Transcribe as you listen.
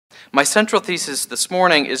My central thesis this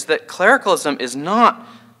morning is that clericalism is not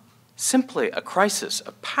simply a crisis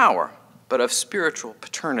of power, but of spiritual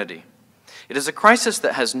paternity. It is a crisis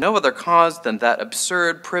that has no other cause than that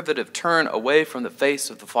absurd privative turn away from the face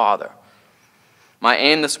of the Father. My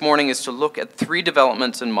aim this morning is to look at three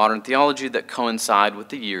developments in modern theology that coincide with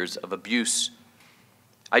the years of abuse.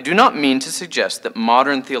 I do not mean to suggest that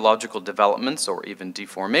modern theological developments or even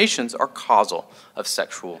deformations are causal of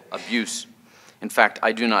sexual abuse. In fact,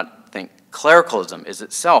 I do not think clericalism is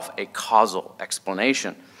itself a causal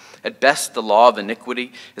explanation. At best, the law of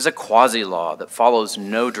iniquity is a quasi-law that follows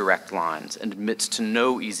no direct lines and admits to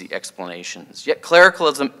no easy explanations. Yet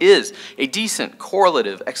clericalism is a decent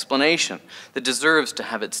correlative explanation that deserves to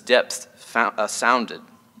have its depth sounded.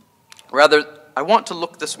 Rather, I want to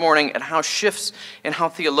look this morning at how shifts in how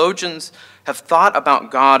theologians have thought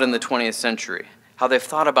about God in the 20th century, how they've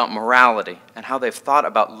thought about morality, and how they've thought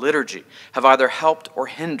about liturgy have either helped or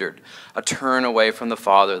hindered a turn away from the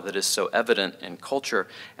Father that is so evident in culture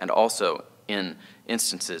and also in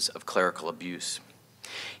instances of clerical abuse.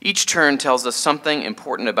 Each turn tells us something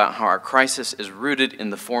important about how our crisis is rooted in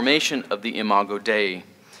the formation of the imago Dei,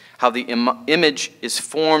 how the image is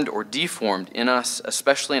formed or deformed in us,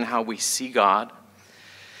 especially in how we see God,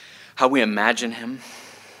 how we imagine Him,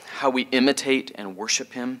 how we imitate and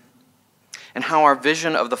worship Him, and how our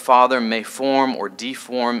vision of the Father may form or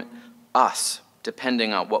deform us,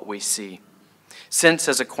 depending on what we see. Since,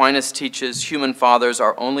 as Aquinas teaches, human fathers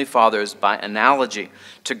are only fathers by analogy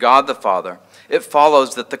to God the Father, it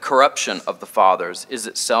follows that the corruption of the fathers is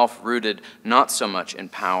itself rooted not so much in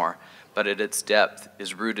power, but at its depth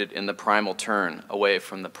is rooted in the primal turn away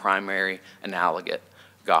from the primary analogate,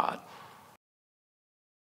 God.